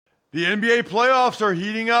The NBA playoffs are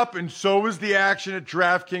heating up, and so is the action at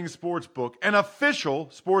DraftKings Sportsbook, an official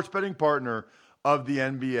sports betting partner of the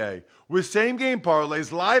NBA. With same-game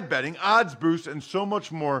parlays, live betting, odds boosts, and so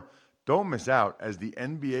much more, don't miss out as the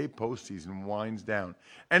NBA postseason winds down.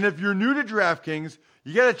 And if you're new to DraftKings,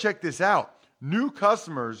 you got to check this out. New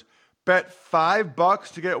customers bet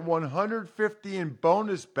 $5 to get $150 in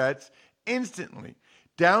bonus bets instantly.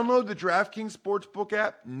 Download the DraftKings Sportsbook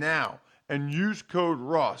app now and use code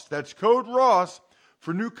ROSS. That's code ROSS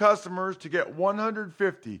for new customers to get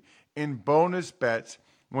 $150 in bonus bets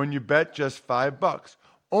when you bet just $5.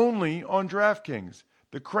 Only on DraftKings.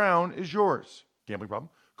 The crown is yours. Gambling problem?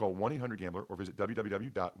 Call 1-800-GAMBLER or visit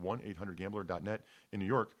www.1800gambler.net. In New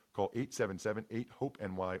York, call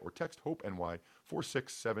 877-8-HOPE-NY or text HOPE-NY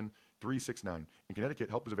 467-369. In Connecticut,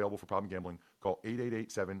 help is available for problem gambling. Call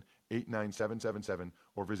 888-7-897-7777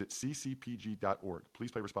 or visit ccpg.org.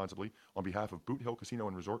 Please play responsibly. On behalf of Boot Hill Casino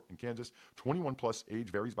and Resort in Kansas, 21 plus, age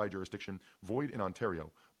varies by jurisdiction, void in Ontario.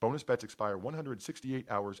 Bonus bets expire 168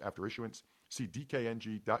 hours after issuance. See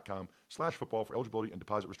dkng.com/football for eligibility and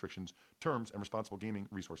deposit restrictions, terms, and responsible gaming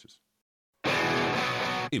resources.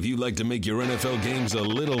 If you'd like to make your NFL games a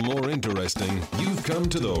little more interesting, you've come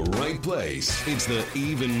to the right place. It's the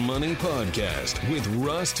Even Money Podcast with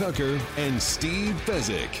Ross Tucker and Steve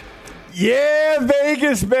Fezzik. Yeah,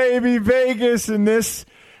 Vegas, baby, Vegas. And this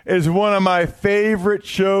is one of my favorite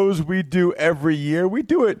shows we do every year. We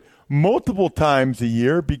do it multiple times a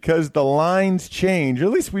year because the lines change. At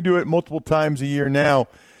least we do it multiple times a year now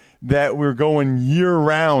that we're going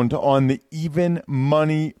year-round on the Even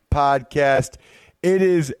Money Podcast. It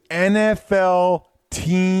is NFL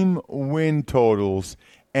team win totals,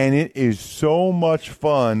 and it is so much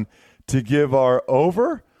fun to give our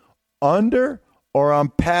over, under, or I'm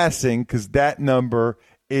passing because that number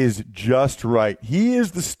is just right. He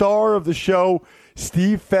is the star of the show,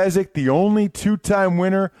 Steve Fezzik, the only two-time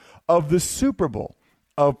winner of the Super Bowl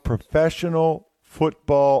of professional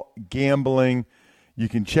football gambling. You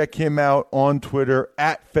can check him out on Twitter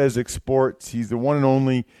at Fezzik Sports. He's the one and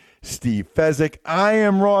only Steve Fezzik. I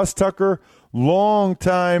am Ross Tucker,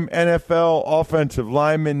 longtime NFL offensive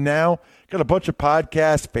lineman now. Got a bunch of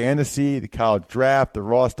podcasts, fantasy, the college draft, the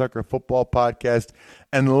Ross Tucker football podcast,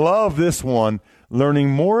 and love this one,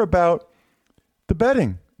 learning more about the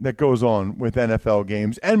betting that goes on with NFL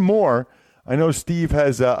games and more. I know Steve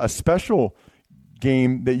has a special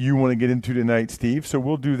game that you want to get into tonight, Steve, so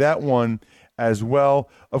we'll do that one as well.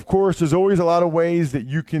 Of course, there's always a lot of ways that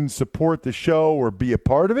you can support the show or be a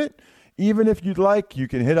part of it. Even if you'd like, you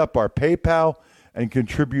can hit up our PayPal and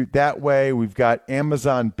contribute that way. We've got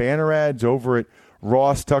Amazon banner ads over at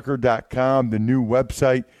rosstucker.com, the new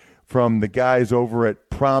website from the guys over at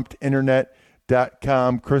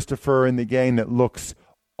promptinternet.com. Christopher and the gang that looks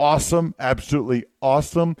awesome, absolutely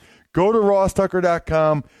awesome. Go to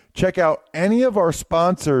rosstucker.com, check out any of our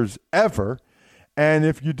sponsors ever, and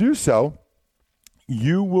if you do so,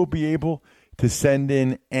 you will be able to send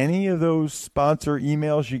in any of those sponsor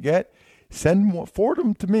emails you get. Forward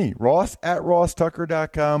them to me, Ross at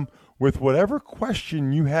rosstucker.com, with whatever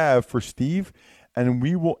question you have for Steve, and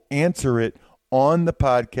we will answer it on the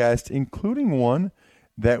podcast, including one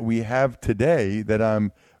that we have today that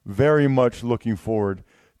I'm very much looking forward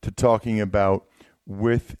to talking about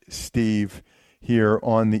with Steve here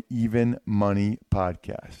on the Even Money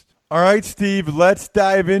Podcast. All right, Steve, let's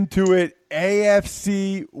dive into it.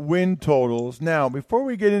 AFC win totals. Now, before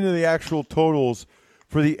we get into the actual totals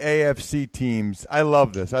for the AFC teams, I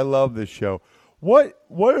love this. I love this show. What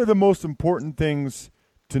are the most important things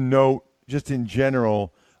to note just in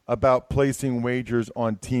general about placing wagers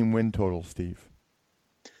on team win totals, Steve?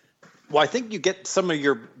 Well, I think you get some of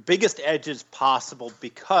your biggest edges possible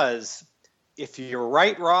because if you're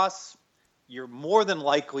right, Ross, you're more than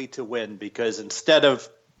likely to win because instead of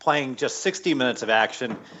playing just 60 minutes of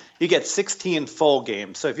action, you get 16 full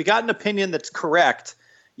games. So if you got an opinion that's correct,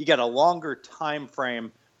 you got a longer time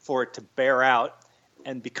frame for it to bear out.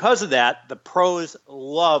 And because of that, the pros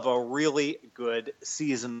love a really good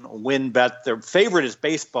season win bet. Their favorite is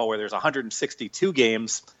baseball, where there's 162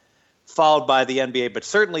 games, followed by the NBA, but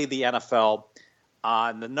certainly the NFL.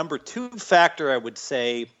 And the number two factor, I would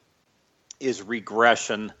say, is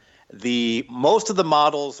regression. Most of the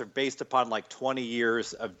models are based upon like 20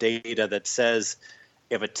 years of data that says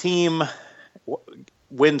if a team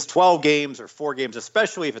wins 12 games or 4 games,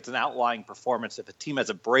 especially if it's an outlying performance, if a team has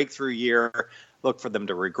a breakthrough year, look for them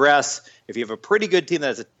to regress. If you have a pretty good team that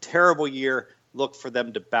has a terrible year, look for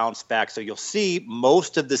them to bounce back. So you'll see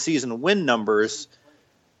most of the season win numbers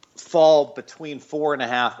fall between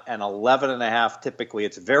 4.5 and 11.5. Typically,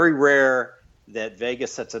 it's very rare that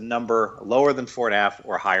Vegas sets a number lower than 4.5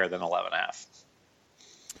 or higher than 11.5.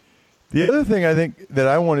 The other thing I think that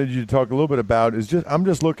I wanted you to talk a little bit about is I'm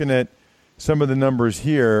just looking at some of the numbers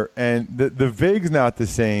here, and the VIG's not the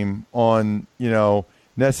same on,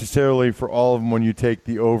 necessarily for all of them when you take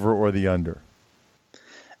the over or the under.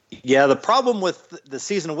 Yeah, the problem with the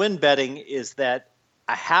season win betting is that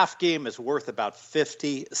a half game is worth about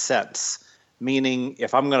 50 cents, meaning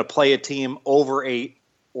if I'm going to play a team over 8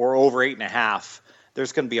 or over 8.5,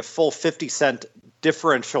 there's going to be a full 50-cent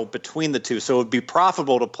differential between the two. So it would be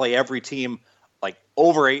profitable to play every team like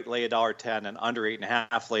over 8, lay $1.10, and under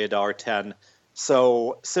 8.5, lay $1.10.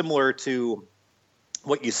 So similar to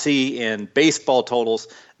what you see in baseball totals,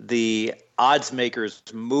 the odds makers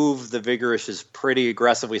move the vigorish pretty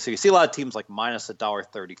aggressively. So you see a lot of teams like minus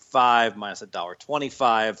 $1.35, minus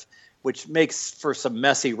 $1.25, which makes for some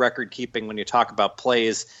messy record keeping when you talk about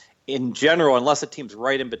plays. In general, unless a team's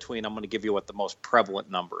right in between, I'm going to give you what the most prevalent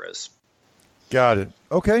number is. Got it.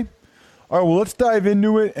 Okay. All right, well, let's dive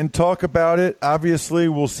into it and talk about it. Obviously,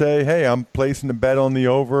 we'll say, hey, I'm placing a bet on the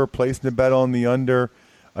over, placing a bet on the under,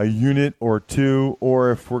 a unit or two,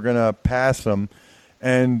 or if we're going to pass them.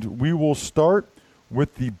 And we will start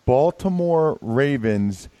with the Baltimore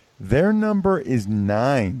Ravens. Their number is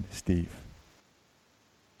 9, Steve.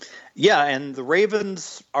 Yeah, and the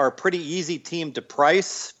Ravens are a pretty easy team to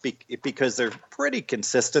price because they're pretty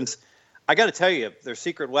consistent. I got to tell you, their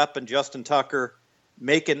secret weapon, Justin Tucker,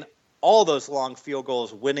 making all those long field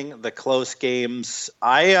goals, winning the close games.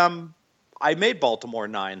 I made Baltimore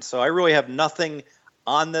 9, so I really have nothing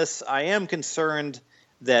on this. I am concerned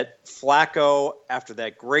that Flacco, after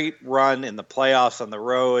that great run in the playoffs on the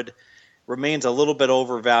road, remains a little bit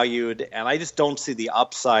overvalued, and I just don't see the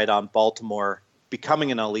upside on Baltimore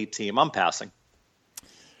becoming an elite team. I'm passing.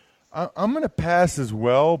 I'm going to pass as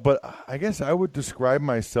well, but I guess I would describe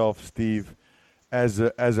myself, Steve, as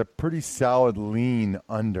a pretty solid lean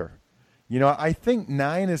under. I think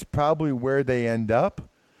 9 is probably where they end up,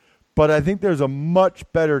 but I think there's a much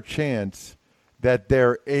better chance that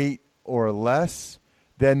they're 8 or less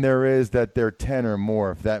than there is that they're 10 or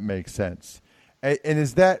more, if that makes sense. And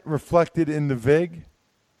is that reflected in the VIG?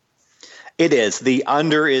 It is. The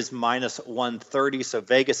under is minus 130, so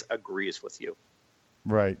Vegas agrees with you.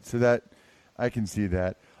 Right, so that I can see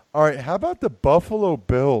that. All right, how about the Buffalo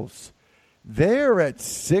Bills? They're at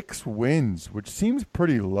 6 wins, which seems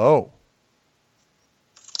pretty low.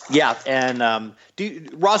 Yeah, and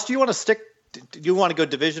Ross, do you want to stick? Do you want to go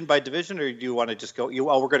division by division, or do you want to just go?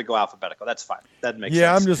 We're going to go alphabetical. That's fine. That makes sense.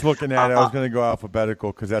 Yeah, I'm just looking at it. I was going to go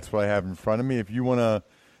alphabetical because that's what I have in front of me. If you want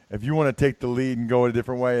to take the lead and go a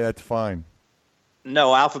different way, that's fine.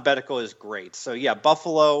 No, alphabetical is great. So yeah,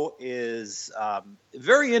 Buffalo is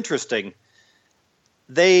very interesting.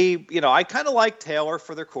 I kind of like Taylor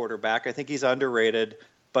for their quarterback. I think he's underrated.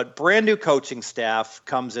 But brand new coaching staff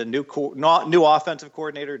comes in, new offensive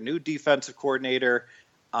coordinator, new defensive coordinator.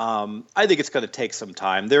 I think it's going to take some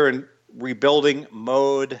time. They're in rebuilding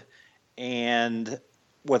mode, and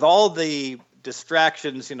with all the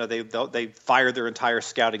distractions, they fired their entire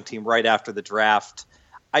scouting team right after the draft.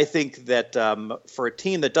 I think that for a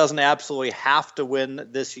team that doesn't absolutely have to win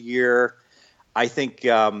this year, I think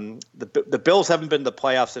the Bills haven't been to the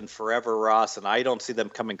playoffs in forever, Ross, and I don't see them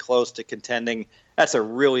coming close to contending. That's a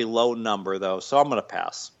really low number, though, so I'm going to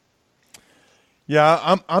pass.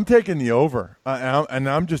 Yeah, I'm taking the over, and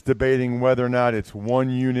I'm just debating whether or not it's 1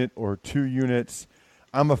 unit or 2 units.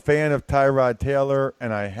 I'm a fan of Tyrod Taylor,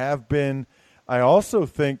 and I have been. I also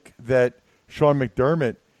think that Sean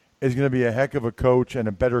McDermott is going to be a heck of a coach and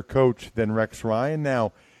a better coach than Rex Ryan.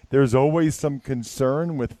 Now, there's always some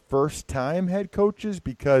concern with first-time head coaches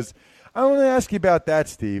because I want to ask you about that,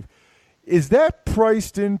 Steve. Is that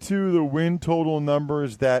priced into the win total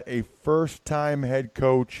numbers that a first-time head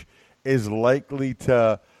coach is likely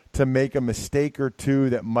to make a mistake or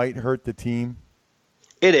two that might hurt the team?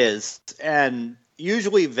 It is. And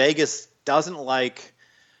usually Vegas doesn't like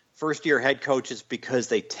first-year head coaches because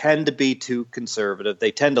they tend to be too conservative.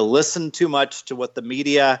 They tend to listen too much to what the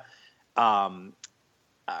media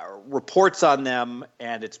reports on them,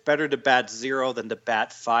 and it's better to bat 0 than to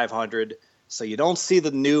bat 500. So you don't see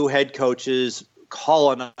the new head coaches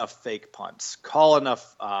call enough fake punts, call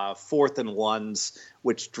enough 4th and 1s,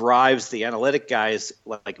 which drives the analytic guys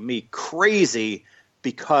like me crazy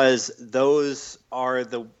because those are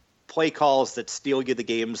the play calls that steal you the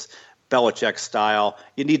games, Belichick style.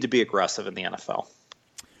 You need to be aggressive in the NFL.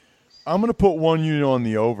 I'm going to put 1 unit on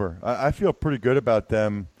the over. I feel pretty good about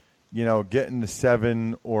them, getting to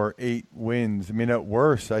 7 or 8 wins. I mean, at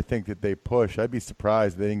worst, I think that they push. I'd be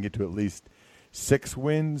surprised if they didn't get to at least 6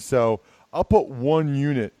 wins. So I'll put 1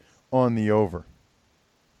 unit on the over.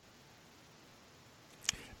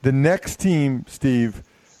 The next team, Steve,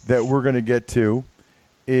 that we're going to get to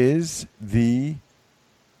is the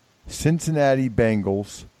Cincinnati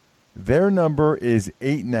Bengals. Their number is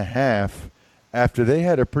 8.5 after they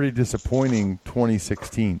had a pretty disappointing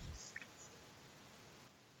 2016.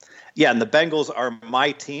 Yeah, and the Bengals are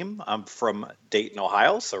my team. I'm from Dayton,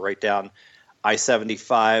 Ohio, so right down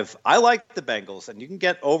I-75. I like the Bengals, and you can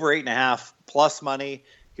get over 8.5 plus money.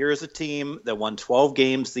 Here's a team that won 12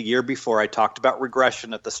 games the year before. I talked about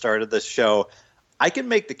regression at the start of this show. I can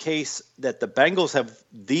make the case that the Bengals have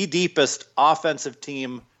the deepest offensive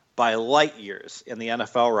team by light years in the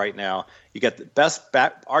NFL right now. You got the best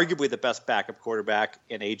arguably the best backup quarterback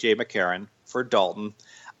in A.J. McCarron for Dalton.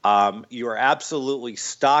 You are absolutely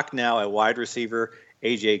stocked now at wide receiver,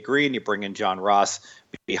 A.J. Green. You bring in John Ross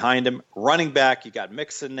behind him. Running back, you got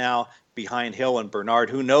Mixon now behind Hill and Bernard.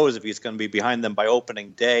 Who knows if he's going to be behind them by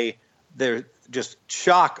opening day. They're just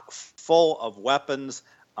chock full of weapons,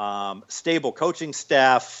 stable coaching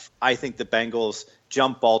staff. I think the Bengals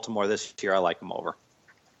jump Baltimore this year. I like them over.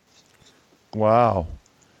 Wow.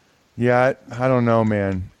 Yeah, I don't know,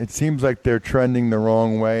 man. It seems like they're trending the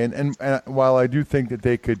wrong way. And while I do think that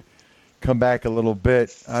they could come back a little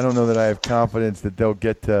bit, I don't know that I have confidence that they'll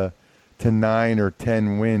get to 9 or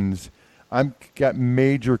 10 wins. I've got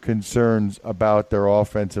major concerns about their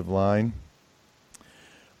offensive line.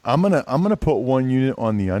 I'm gonna put one unit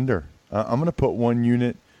on the under. I'm gonna put one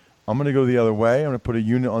unit. I'm gonna go the other way. I'm gonna put a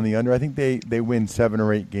unit on the under. I think they win 7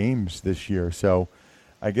 or 8 games this year. So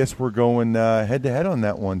I guess we're going head to head on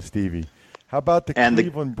that one, Stevie. How about the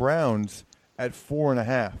Cleveland Browns at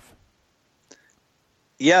 4.5?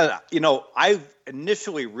 Yeah, I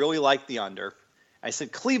initially really liked the under. I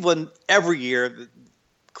said Cleveland every year.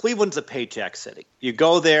 Cleveland's a paycheck city. You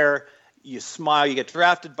go there, you smile, you get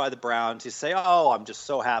drafted by the Browns, you say, "Oh, I'm just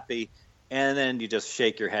so happy," and then you just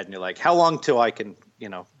shake your head and you're like, "How long till I can,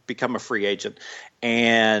 become a free agent?"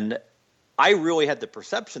 And I really had the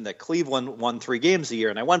perception that Cleveland won 3 games a year,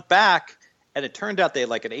 and I went back, and it turned out they had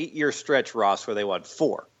like an 8-year stretch, Ross, where they won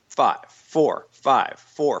 4, 5, 4, 5,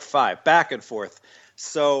 4, 5, back and forth.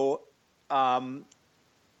 So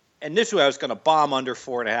initially I was going to bomb under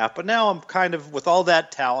 4.5, but now I'm kind of, with all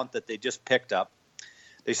that talent that they just picked up,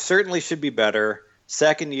 they certainly should be better.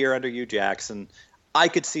 Second year under Hugh Jackson, I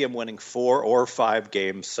could see them winning 4 or 5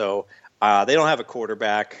 games. So they don't have a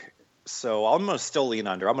quarterback, so I'm going to still lean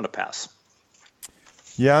under. I'm going to pass.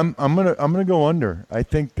 Yeah, I'm gonna go under. I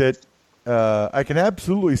think that I can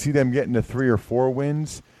absolutely see them getting to 3 or 4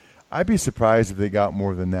 wins. I'd be surprised if they got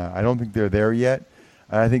more than that. I don't think they're there yet.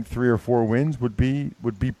 I think 3 or 4 wins would be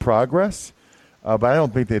progress, but I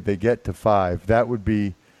don't think that they get to 5. That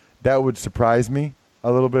would surprise me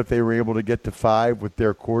a little bit if they were able to get to 5 with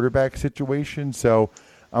their quarterback situation. So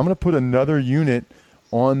I'm going to put another unit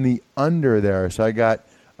on the under there. So I got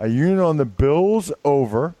a unit on the Bills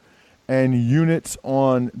over and units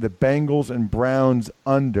on the Bengals and Browns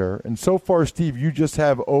under. And so far, Steve, you just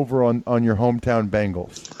have over on your hometown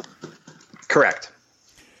Bengals. Correct.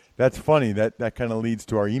 That's funny. That kind of leads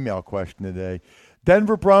to our email question today.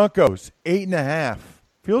 Denver Broncos, 8.5.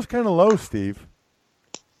 Feels kind of low, Steve.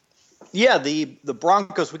 Yeah, the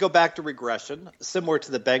Broncos, we go back to regression, similar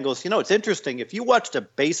to the Bengals. It's interesting. If you watched a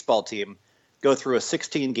baseball team go through a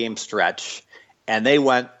 16-game stretch and they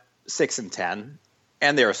went 6-10,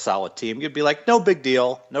 and they're a solid team, you'd be like, no big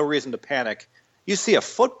deal, no reason to panic. You see a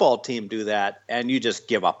football team do that, and you just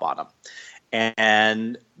give up on them.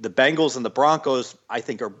 And the Bengals and the Broncos, I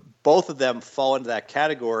think, are both of them fall into that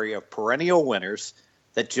category of perennial winners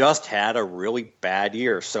that just had a really bad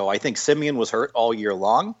year. So I think Simeon was hurt all year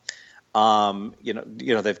long.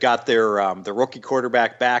 They've got their rookie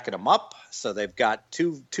quarterback backing them up, so they've got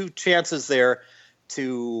two chances there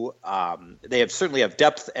to. They certainly have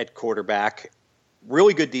depth at quarterback.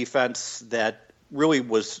 Really good defense that really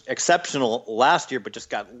was exceptional last year, but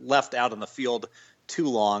just got left out on the field too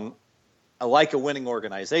long. I like a winning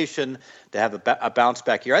organization to have a bounce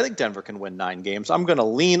back year. I think Denver can win 9 games. I'm going to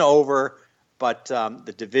lean over, but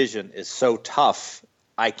the division is so tough,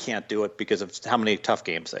 I can't do it because of how many tough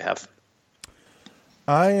games they have.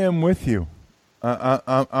 I am with you.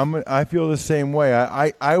 I feel the same way.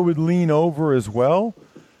 I would lean over as well,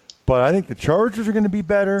 but I think the Chargers are going to be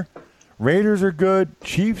better. Raiders are good.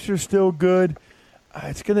 Chiefs are still good.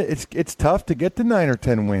 It's tough to get to 9 or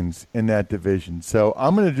 10 wins in that division. So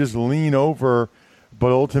I'm going to just lean over,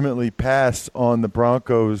 but ultimately pass on the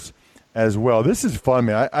Broncos as well. This is fun,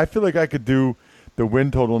 man. I feel like I could do the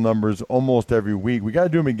win total numbers almost every week. We got to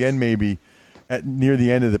do them again maybe near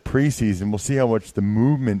the end of the preseason. We'll see how much the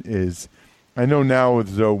movement is. I know now,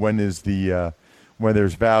 though, when is the when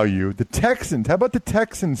there's value. The Texans, how about the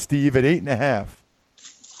Texans, Steve, at 8.5?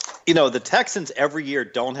 The Texans every year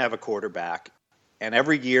don't have a quarterback, and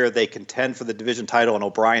every year they contend for the division title, and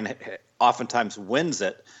O'Brien oftentimes wins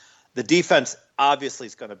it. The defense obviously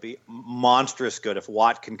is going to be monstrous good if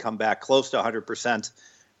Watt can come back close to 100%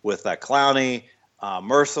 with Clowney,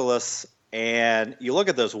 Merciless, and you look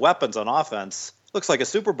at those weapons on offense, looks like a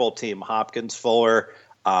Super Bowl team, Hopkins, Fuller,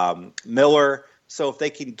 Miller. So if they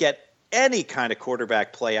can get any kind of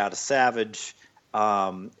quarterback play out of Savage,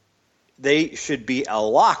 they should be a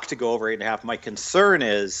lock to go over 8.5. My concern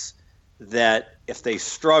is that if they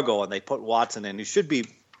struggle and they put Watson in, who should be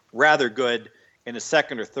rather good in his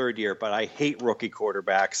second or third year, but I hate rookie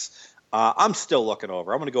quarterbacks, I'm still looking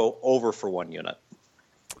over. I'm going to go over for 1 unit.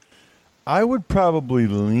 I would probably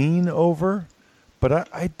lean over, but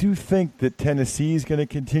I do think that Tennessee is going to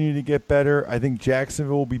continue to get better. I think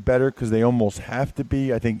Jacksonville will be better because they almost have to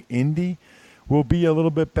be. I think Indy will be a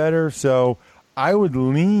little bit better. So I would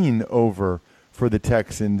lean over for the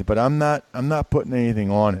Texans, but I'm not putting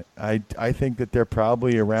anything on it. I think that they're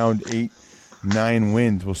probably around 8-9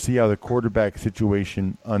 wins. We'll see how the quarterback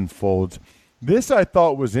situation unfolds. This I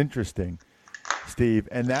thought was interesting, Steve,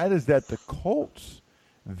 and that is that the Colts,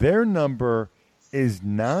 their number is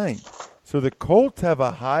 9. So the Colts have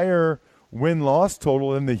a higher win-loss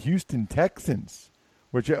total than the Houston Texans,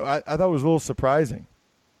 which I thought was a little surprising.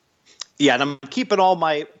 Yeah, and I'm keeping all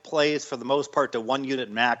my plays for the most part to 1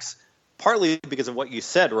 unit max, partly because of what you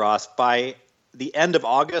said, Ross. By the end of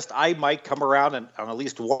August, I might come around and on at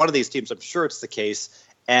least one of these teams, I'm sure it's the case,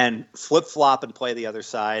 and flip-flop and play the other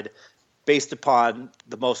side based upon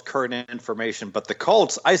the most current information. But the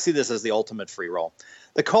Colts, I see this as the ultimate free roll.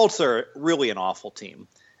 The Colts are really an awful team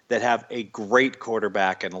that have a great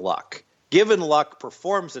quarterback and Luck. Given Luck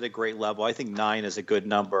performs at a great level, I think 9 is a good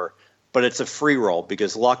number, but it's a free roll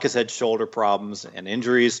because Luck has had shoulder problems and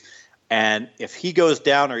injuries. And if he goes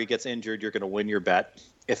down or he gets injured, you're going to win your bet.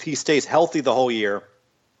 If he stays healthy the whole year,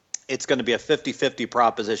 it's going to be a 50-50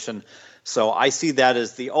 proposition. So I see that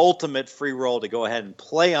as the ultimate free roll to go ahead and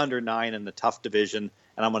play under 9 in the tough division,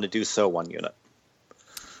 and I'm going to do so 1 unit.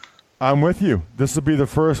 I'm with you. This will be the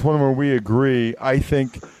first one where we agree. I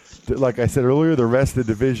think, like I said earlier, the rest of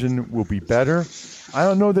the division will be better. I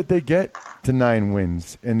don't know that they get to 9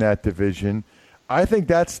 wins in that division. I think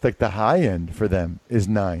that's like the high end for them is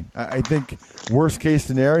 9. I think worst case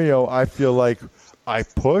scenario, I feel like I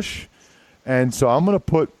push. And so I'm going to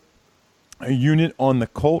put a unit on the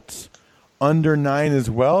Colts under 9 as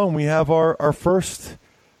well. And we have our first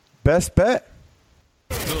best bet.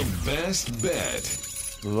 The best bet.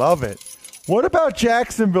 Love it. What about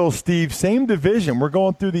Jacksonville, Steve? Same division. We're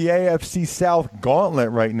going through the AFC South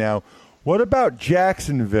gauntlet right now. What about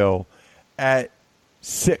Jacksonville at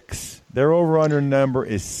 6? Their over-under number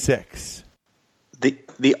is 6.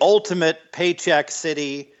 The ultimate paycheck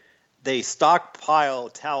city. They stockpile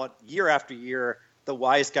talent year after year. The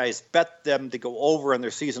wise guys bet them to go over on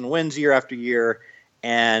their season wins year after year.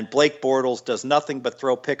 And Blake Bortles does nothing but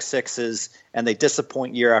throw pick sixes, and they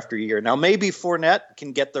disappoint year after year. Now, maybe Fournette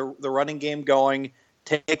can get the running game going,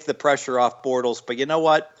 take the pressure off Bortles. But you know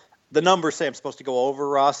what? The numbers say I'm supposed to go over,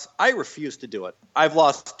 Ross. I refuse to do it. I've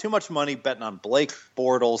lost too much money betting on Blake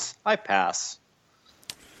Bortles. I pass.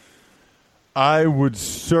 I would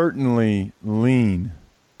certainly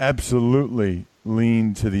absolutely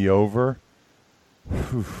lean to the over.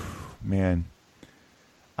 Whew, man.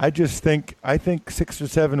 I think 6 or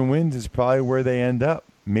 7 wins is probably where they end up.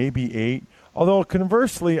 Maybe 8. Although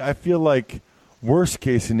conversely, I feel like worst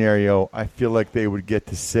case scenario, I feel like they would get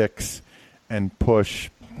to 6 and push.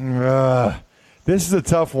 This is a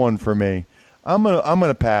tough one for me. I'm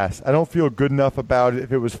gonna pass. I don't feel good enough about it.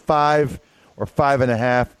 If it was 5 or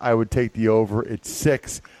 5.5, I would take the over. It's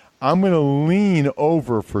 6. I'm gonna lean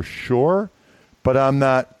over for sure, but I'm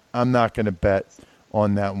not gonna bet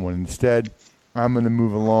on that one. Instead, I'm going to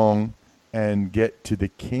move along and get to the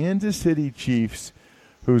Kansas City Chiefs,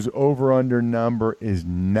 whose over-under number is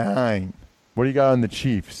 9. What do you got on the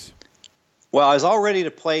Chiefs? Well, I was all ready to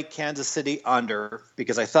play Kansas City under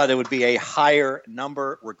because I thought it would be a higher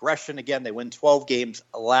number. Regression again. They win 12 games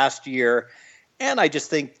last year. And I just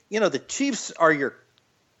think, the Chiefs are your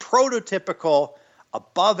prototypical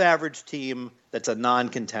above-average team that's a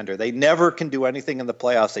non-contender. They never can do anything in the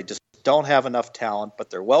playoffs. They just don't have enough talent, but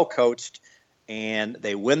they're well-coached. And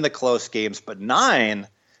they win the close games. But 9's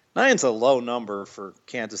a low number for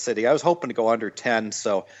Kansas City. I was hoping to go under 10,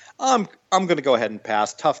 so I'm going to go ahead and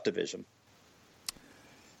pass. Tough division.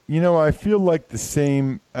 I feel like the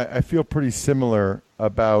same. I feel pretty similar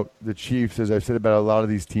about the Chiefs as I've said about a lot of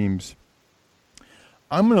these teams.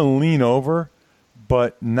 I'm going to lean over,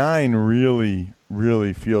 but 9 really,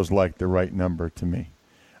 really feels like the right number to me.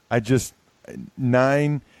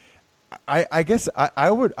 9. I guess I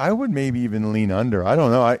would maybe even lean under. I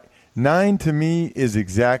don't know. 9 to me is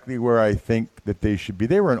exactly where I think that they should be.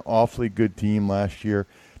 They were an awfully good team last year.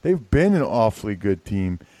 They've been an awfully good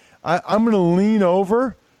team. I'm going to lean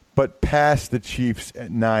over, but pass the Chiefs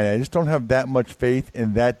at 9. I just don't have that much faith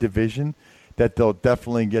in that division that they'll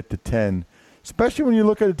definitely get to 10. Especially when you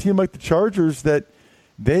look at a team like the Chargers, that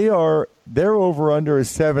their over-under is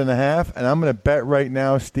 7.5, and I'm going to bet right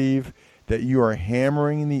now, Steve, that you are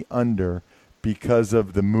hammering the under because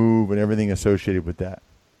of the move and everything associated with that.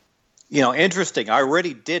 Interesting. I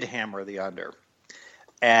already did hammer the under,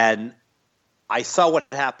 and I saw what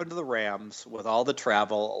happened to the Rams with all the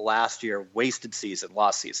travel last year, wasted season,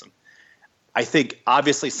 lost season. I think,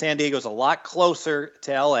 obviously, San Diego's a lot closer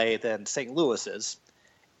to L.A. than St. Louis is,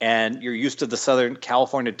 and you're used to the Southern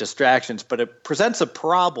California distractions, but it presents a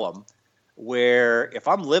problem where if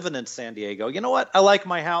I'm living in San Diego, you know what? I like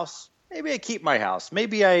my house. Maybe I keep my house.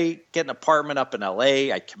 Maybe I get an apartment up in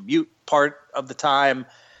L.A. I commute part of the time,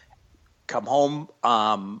 come home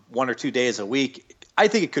 1 or 2 days a week. I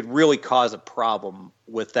think it could really cause a problem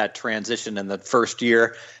with that transition in the first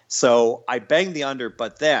year. So I banged the under,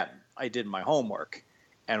 but then I did my homework.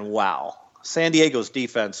 And wow, San Diego's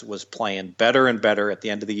defense was playing better and better at the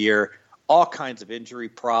end of the year. All kinds of injury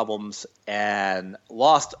problems and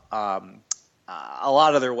lost a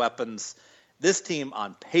lot of their weapons. This team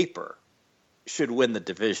on paper should win the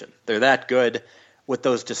division. They're that good. With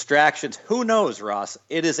those distractions, who knows, Ross?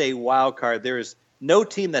 It is a wild card. There is no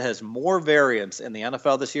team that has more variance in the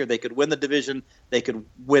NFL this year. They could win the division. They could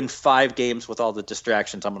win 5 games with all the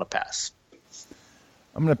distractions. I'm going to pass.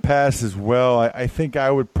 I'm going to pass as well. I think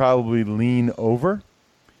I would probably lean over.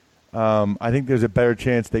 I think there's a better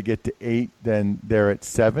chance they get to 8 than they're at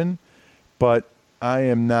 7. But I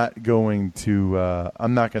am not going to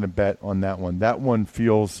I'm not going to bet on that one. That one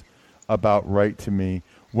feels about right to me.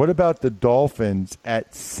 What about the Dolphins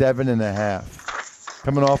at 7.5?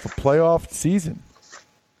 Coming off a playoff season.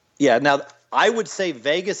 Yeah, now I would say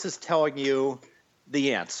Vegas is telling you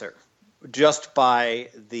the answer just by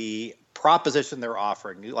the proposition they're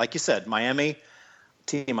offering. Like you said, Miami,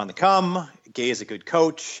 team on the come, Gay is a good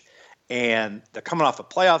coach, and they're coming off a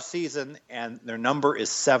playoff season, and their number is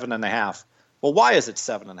 7.5. Well, why is it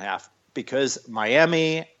 7.5? Because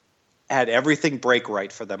Miami had everything break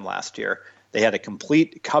right for them last year. They had a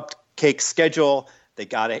complete cupcake schedule. They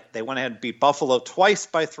went ahead and beat Buffalo twice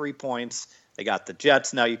by 3 points. They got the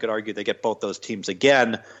Jets. Now you could argue they get both those teams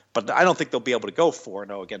again, but I don't think they'll be able to go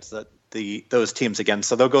 4-0 against those teams again.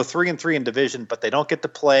 So they'll go 3-3 in division, but they don't get to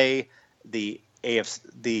play the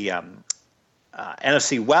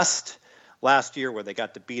NFC West last year, where they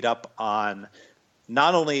got to beat up on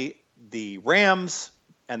not only the Rams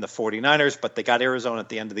and the 49ers, but they got Arizona at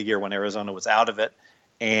the end of the year when Arizona was out of it.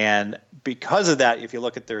 And because of that, if you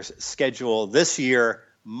look at their schedule this year,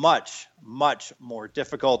 much, much more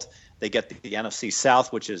difficult. They get the NFC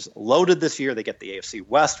South, which is loaded this year. They get the AFC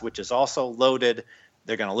West, which is also loaded.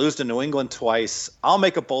 They're going to lose to New England twice. I'll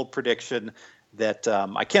make a bold prediction that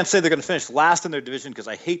I can't say they're going to finish last in their division because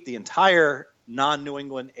I hate the entire non-New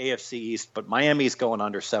England AFC East, but Miami's going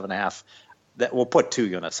under 7.5. That we'll put 2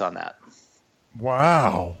 units on that.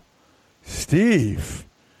 Wow. Steve.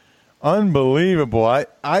 Unbelievable.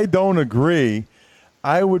 I don't agree.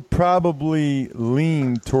 I would probably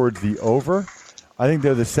lean towards the over. I think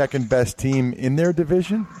they're the second best team in their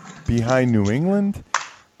division behind New England.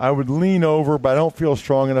 I would lean over, but I don't feel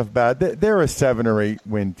strong enough about it. They're a 7 or 8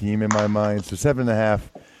 win team in my mind, so 7.5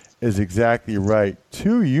 is exactly right.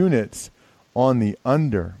 2 units on the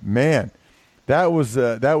under. Man, that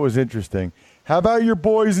was interesting. How about your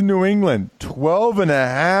boys in New England?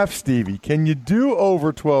 12.5, Stevie. Can you do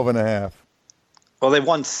over 12.5? Well, they've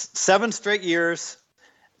won 7 straight years.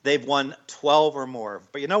 They've won 12 or more.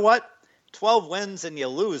 But you know what? 12 wins and you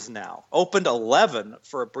lose now. Opened 11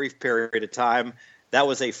 for a brief period of time. That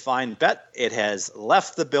was a fine bet. It has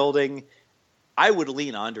left the building. I would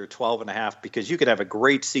lean under 12.5 because you could have a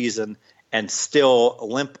great season and still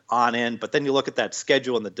limp on in. But then you look at that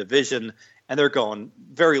schedule in the division, and they're going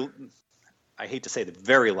very – I hate to say that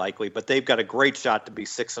very likely, but they've got a great shot to be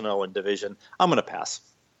 6-0 in division. I'm going to pass.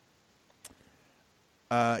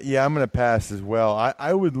 Yeah, I'm going to pass as well.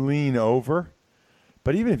 I would lean over,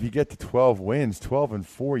 but even if you get to 12 wins,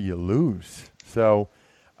 12-4, you lose. So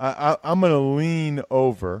I'm going to lean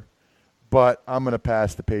over, but I'm going to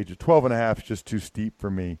pass the page. 12.5 is just too steep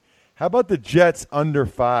for me. How about the Jets under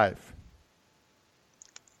 5?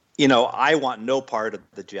 You know, I want no part of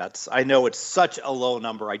the Jets. I know it's such a low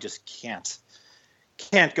number. I just can't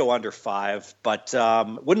can't go under 5, but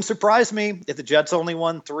wouldn't surprise me if the Jets only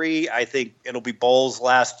won 3. I think it'll be Bowles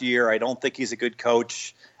last year. I don't think he's a good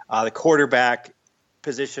coach. The quarterback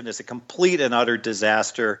position is a complete and utter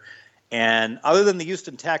disaster. And other than the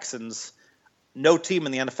Houston Texans, no team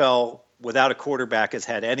in the NFL without a quarterback has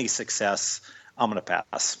had any success. I'm going to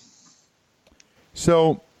pass.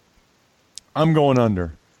 So I'm going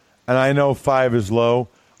under. And I know 5 is low.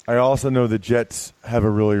 I also know the Jets have a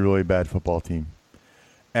really, really bad football team.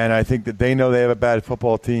 And I think that they know they have a bad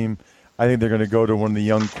football team. I think they're going to go to one of the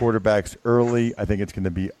young quarterbacks early. I think it's going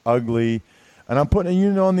to be ugly. And I'm putting a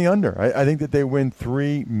unit on the under. I think that they win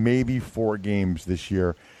 3, maybe 4 games this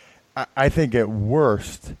year. I think at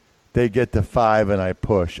worst they get to 5 and I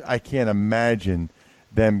push. I can't imagine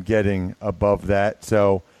them getting above that.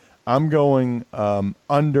 So I'm going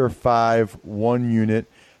under 5, 1 unit.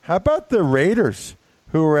 How about the Raiders,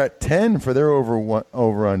 who are at 10 for their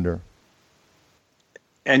over-under?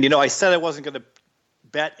 And, I said I wasn't going to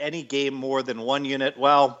bet any game more than 1 unit.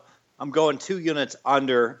 Well, I'm going 2 units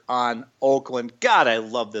under on Oakland. God, I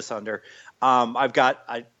love this under. I've got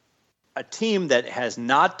a team that has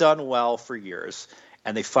not done well for years,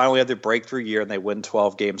 and they finally had their breakthrough year, and they win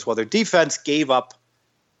 12 games. Well, their defense gave up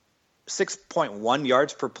 6.1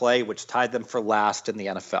 yards per play, which tied them for last in the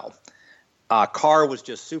NFL. Carr was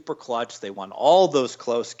just super clutch. They won all those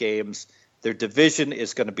close games. Their division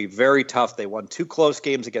is going to be very tough. They won 2 close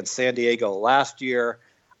games against San Diego last year.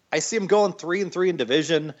 I see them going 3-3 in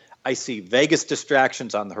division. I see Vegas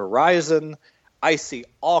distractions on the horizon. I see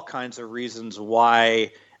all kinds of reasons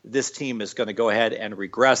why this team is going to go ahead and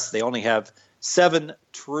regress. They only have 7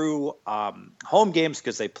 true home games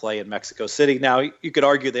because they play in Mexico City. Now, you could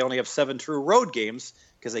argue they only have 7 true road games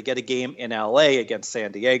because they get a game in L.A. against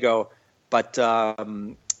San Diego. But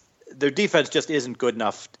their defense just isn't good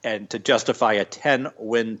enough and to justify a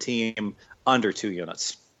 10-win team under 2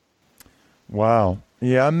 units. Wow.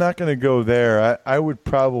 Yeah, I'm not going to go there. I would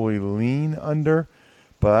probably lean under,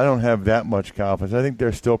 but I don't have that much confidence. I think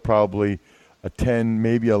they're still probably a 10,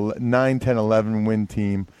 maybe a 9, 10, 11 win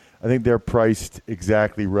team. I think they're priced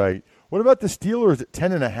exactly right. What about the Steelers at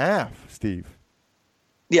 10.5, Steve?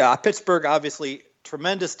 Yeah, Pittsburgh, obviously,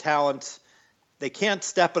 tremendous talent. They can't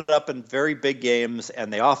step it up in very big games,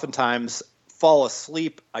 and they oftentimes fall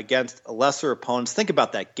asleep against lesser opponents. Think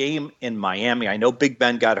about that game in Miami. I know Big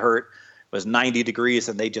Ben got hurt. It was 90 degrees,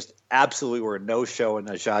 and they just absolutely were a no-show, and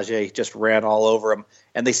Ajayi just ran all over them.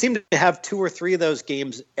 And they seem to have 2 or 3 of those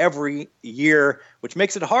games every year, which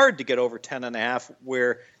makes it hard to get over 10.5,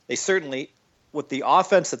 where they certainly, with the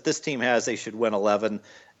offense that this team has, they should win 11.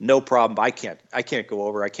 No problem. I can't go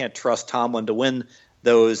over. I can't trust Tomlin to win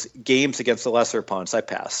those games against the lesser opponents. I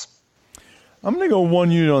pass. I'm going to go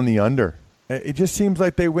 1 unit on the under. It just seems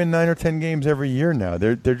like they win 9 or 10 games every year now.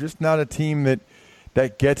 They're just not a team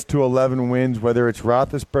that gets to 11 wins, whether it's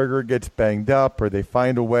Roethlisberger gets banged up or they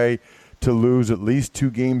find a way to lose at least 2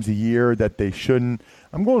 games a year that they shouldn't.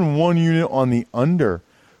 I'm going 1 unit on the under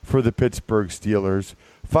for the Pittsburgh Steelers.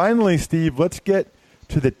 Finally, Steve, let's get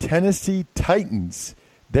to the Tennessee Titans.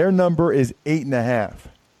 Their number is 8.5.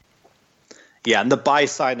 Yeah, and the buy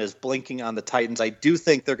sign is blinking on the Titans. I do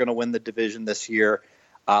think they're going to win the division this year.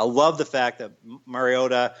 I love the fact that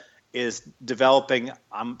Mariota is developing.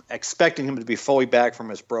 I'm expecting him to be fully back from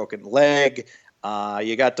his broken leg.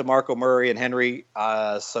 You got DeMarco Murray and Henry,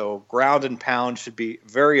 so ground and pound should be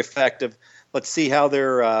very effective. Let's see how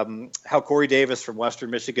how Corey Davis from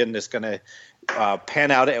Western Michigan is going to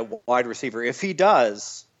pan out at wide receiver. If he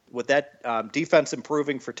does, with that defense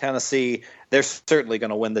improving for Tennessee, they're certainly going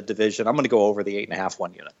to win the division. I'm going to go over the 8.5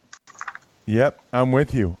 1 unit. Yep, I'm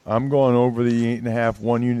with you. I'm going over the 8.5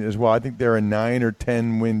 1 unit as well. I think they're a 9 or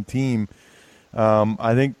 10 win team.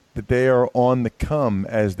 I think that they are on the come,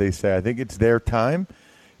 as they say. I think it's their time.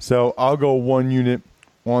 So I'll go 1 unit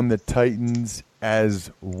on the Titans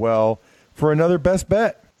as well for another best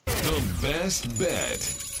bet. The best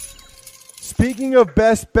bet. Speaking of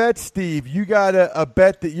best bets, Steve, you got a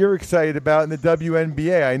bet that you're excited about in the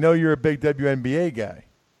WNBA. I know you're a big WNBA guy.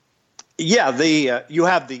 Yeah, you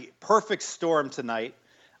have the perfect storm tonight.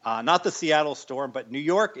 Not the Seattle Storm, but New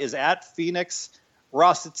York is at Phoenix.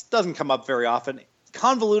 Ross, it doesn't come up very often.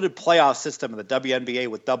 Convoluted playoff system in the WNBA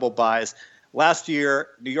with double byes. Last year,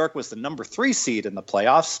 New York was the number 3 seed in the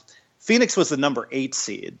playoffs. Phoenix was the number 8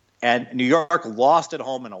 seed. And New York lost at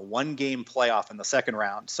home in a 1-game playoff in the second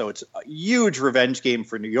round. So it's a huge revenge game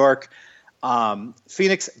for New York.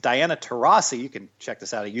 Phoenix, Diana Taurasi, you can check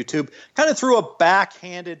this out on YouTube, kind of threw a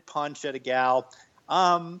backhanded punch at a gal.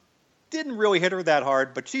 Didn't really hit her that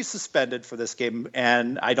hard, but she's suspended for this game.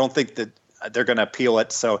 And I don't think that they're going to appeal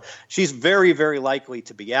it. So she's very, very likely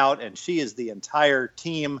to be out, and she is the entire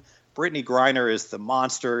team. Brittany Griner is the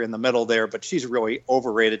monster in the middle there, but she's really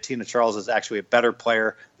overrated. Tina Charles is actually a better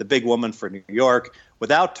player, the big woman for New York.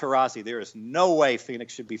 Without Taurasi, there is no way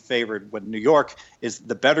Phoenix should be favored when New York is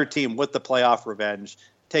the better team with the playoff revenge.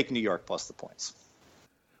 Take New York plus the points.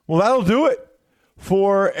 Well, that'll do it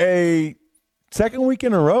for a second week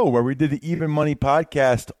in a row where we did the Even Money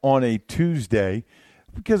podcast on a Tuesday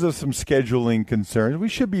because of some scheduling concerns. We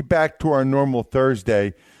should be back to our normal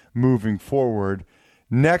Thursday moving forward.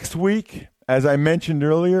 Next week, as I mentioned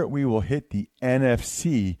earlier, we will hit the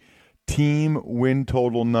NFC team win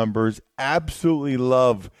total numbers. Absolutely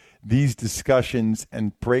love these discussions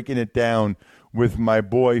and breaking it down with my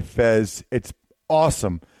boy Fez. It's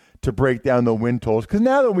awesome to break down the win totals because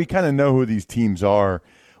now that we kind of know who these teams are,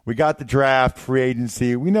 we got the draft, free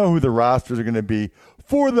agency, we know who the rosters are going to be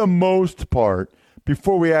for the most part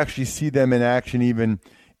before we actually see them in action, even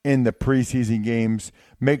in the preseason games.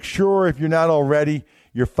 Make sure, if you're not already,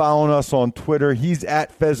 you're following us on Twitter. He's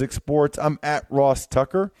at Fezzik Sports. I'm at Ross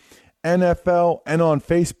Tucker, NFL, and on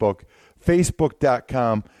Facebook,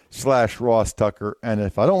 facebook.com/Ross Tucker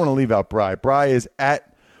NFL. I don't want to leave out Bri. Bri is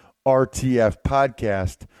at RTF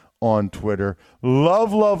Podcast on Twitter.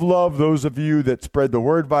 Love, love, love those of you that spread the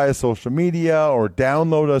word via social media or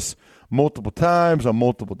download us multiple times on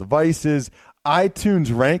multiple devices. iTunes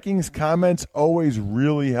rankings, comments always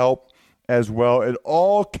really help as well. It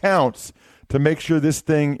all counts to make sure this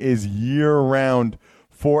thing is year-round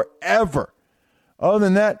forever. Other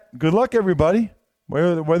than that, good luck, everybody,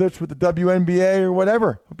 whether it's with the WNBA or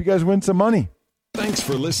whatever. Hope you guys win some money. Thanks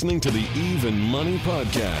for listening to the Even Money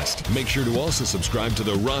Podcast. Make sure to also subscribe to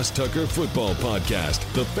the Ross Tucker Football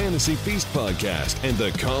Podcast, the Fantasy Feast Podcast, and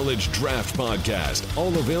the College Draft Podcast. All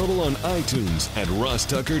available on iTunes at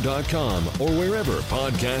rosstucker.com or wherever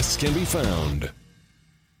podcasts can be found.